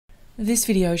This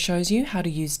video shows you how to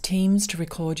use Teams to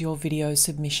record your video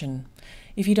submission.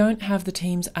 If you don't have the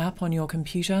Teams app on your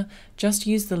computer, just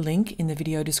use the link in the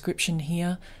video description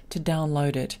here to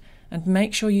download it, and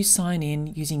make sure you sign in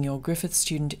using your Griffith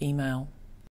student email.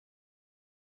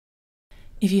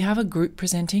 If you have a group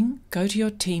presenting, go to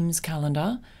your Teams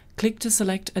calendar, click to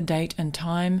select a date and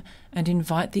time, and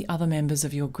invite the other members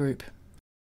of your group.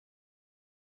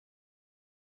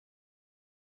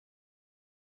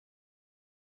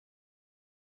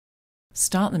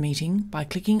 Start the meeting by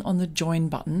clicking on the Join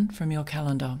button from your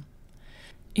calendar.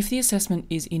 If the assessment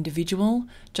is individual,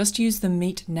 just use the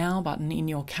Meet Now button in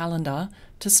your calendar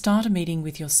to start a meeting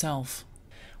with yourself.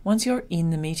 Once you're in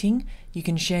the meeting, you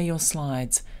can share your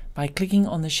slides by clicking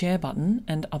on the Share button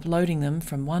and uploading them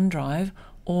from OneDrive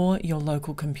or your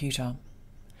local computer.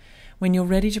 When you're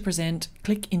ready to present,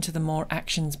 click into the More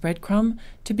Actions breadcrumb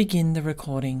to begin the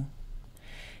recording.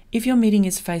 If your meeting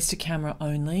is face to camera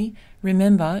only,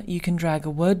 remember you can drag a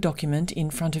Word document in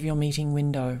front of your meeting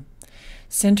window.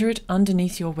 Center it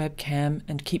underneath your webcam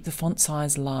and keep the font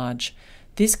size large.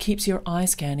 This keeps your eye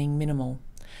scanning minimal.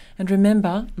 And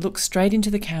remember, look straight into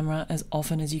the camera as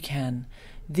often as you can.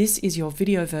 This is your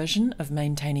video version of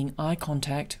maintaining eye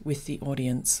contact with the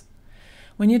audience.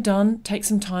 When you're done, take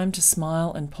some time to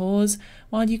smile and pause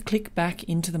while you click back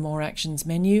into the More Actions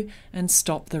menu and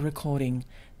stop the recording.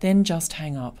 Then just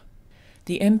hang up.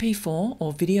 The MP4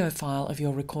 or video file of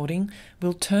your recording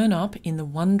will turn up in the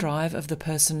OneDrive of the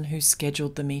person who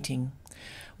scheduled the meeting.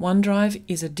 OneDrive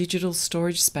is a digital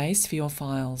storage space for your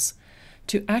files.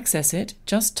 To access it,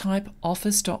 just type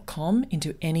office.com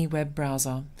into any web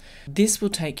browser. This will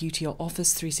take you to your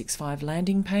Office 365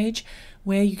 landing page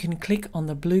where you can click on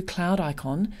the blue cloud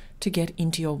icon to get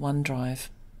into your OneDrive.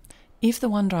 If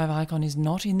the OneDrive icon is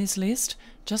not in this list,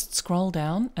 just scroll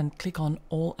down and click on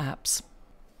All Apps.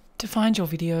 To find your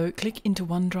video, click into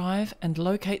OneDrive and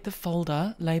locate the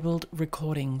folder labelled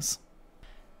Recordings.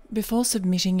 Before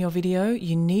submitting your video,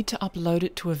 you need to upload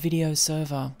it to a video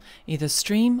server, either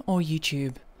Stream or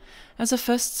YouTube. As a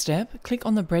first step, click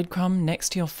on the breadcrumb next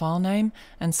to your file name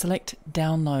and select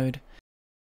Download.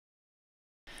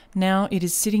 Now it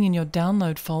is sitting in your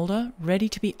Download folder, ready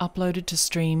to be uploaded to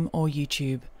Stream or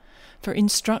YouTube. For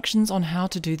instructions on how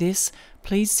to do this,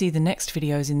 please see the next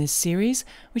videos in this series,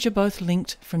 which are both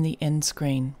linked from the end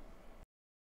screen.